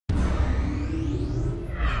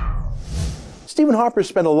Stephen Harper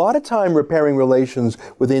spent a lot of time repairing relations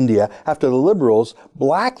with India after the Liberals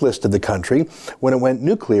blacklisted the country when it went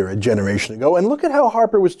nuclear a generation ago. And look at how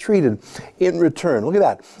Harper was treated in return. Look at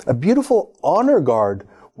that. A beautiful honor guard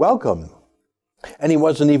welcome. And he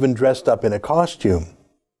wasn't even dressed up in a costume.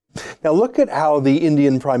 Now look at how the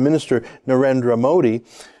Indian Prime Minister Narendra Modi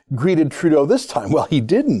greeted Trudeau this time. Well, he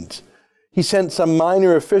didn't. He sent some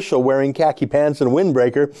minor official wearing khaki pants and a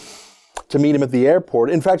windbreaker to meet him at the airport.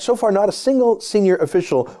 In fact, so far, not a single senior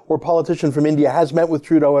official or politician from India has met with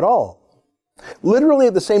Trudeau at all. Literally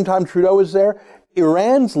at the same time Trudeau was there,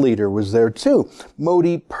 Iran's leader was there too.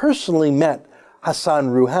 Modi personally met Hassan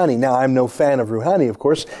Rouhani. Now, I'm no fan of Rouhani, of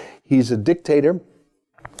course. He's a dictator.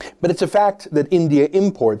 But it's a fact that India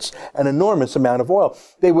imports an enormous amount of oil.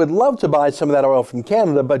 They would love to buy some of that oil from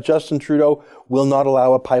Canada, but Justin Trudeau will not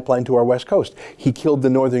allow a pipeline to our west coast. He killed the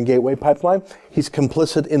Northern Gateway pipeline. He's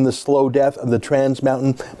complicit in the slow death of the Trans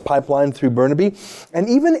Mountain pipeline through Burnaby. And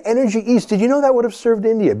even Energy East, did you know that would have served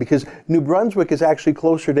India? Because New Brunswick is actually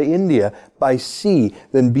closer to India by sea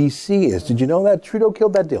than BC is. Did you know that? Trudeau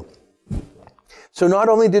killed that deal. So not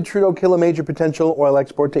only did Trudeau kill a major potential oil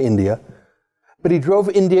export to India, but he drove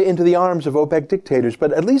India into the arms of OPEC dictators.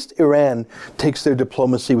 But at least Iran takes their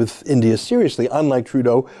diplomacy with India seriously. Unlike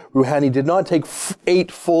Trudeau, Rouhani did not take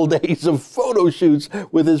 8 full days of photo shoots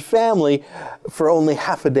with his family for only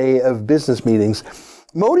half a day of business meetings.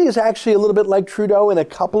 Modi is actually a little bit like Trudeau in a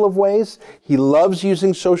couple of ways. He loves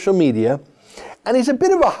using social media, and he's a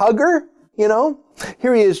bit of a hugger, you know.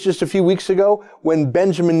 Here he is just a few weeks ago when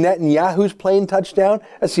Benjamin Netanyahu's plane touched down.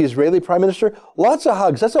 That's the Israeli Prime Minister. Lots of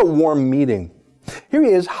hugs. That's a warm meeting. Here he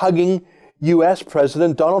is hugging U.S.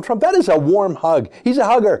 President Donald Trump. That is a warm hug. He's a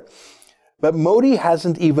hugger. But Modi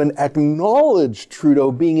hasn't even acknowledged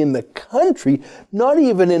Trudeau being in the country, not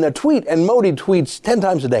even in a tweet. And Modi tweets 10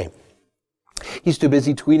 times a day. He's too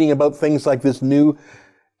busy tweeting about things like this new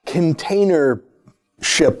container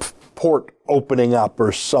ship port opening up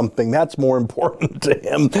or something. That's more important to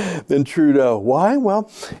him than Trudeau. Why? Well,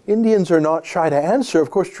 Indians are not shy to answer. Of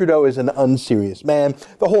course, Trudeau is an unserious man.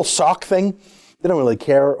 The whole sock thing, they don't really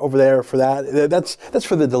care over there for that. That's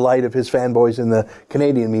for the delight of his fanboys in the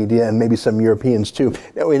Canadian media and maybe some Europeans too.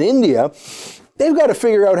 Now in India, they've got to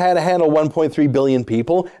figure out how to handle 1.3 billion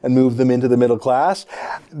people and move them into the middle class.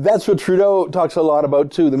 That's what Trudeau talks a lot about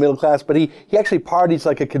too, the middle class, but he actually parties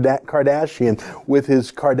like a Kardashian with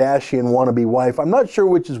his Kardashian wannabe wife. I'm not sure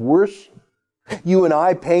which is worse, you and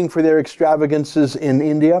I paying for their extravagances in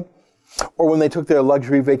India, or when they took their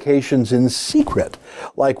luxury vacations in secret,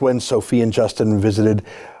 like when Sophie and Justin visited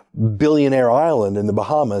Billionaire Island in the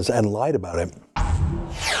Bahamas and lied about it.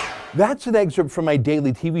 That's an excerpt from my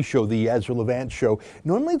daily TV show, The Ezra Levant Show.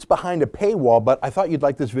 Normally it's behind a paywall, but I thought you'd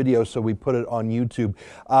like this video, so we put it on YouTube.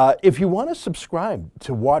 If you want to subscribe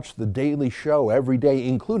to watch the daily show every day,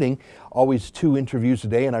 including always 2 interviews a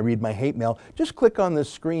day, and I read my hate mail, just click on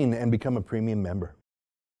this screen and become a premium member.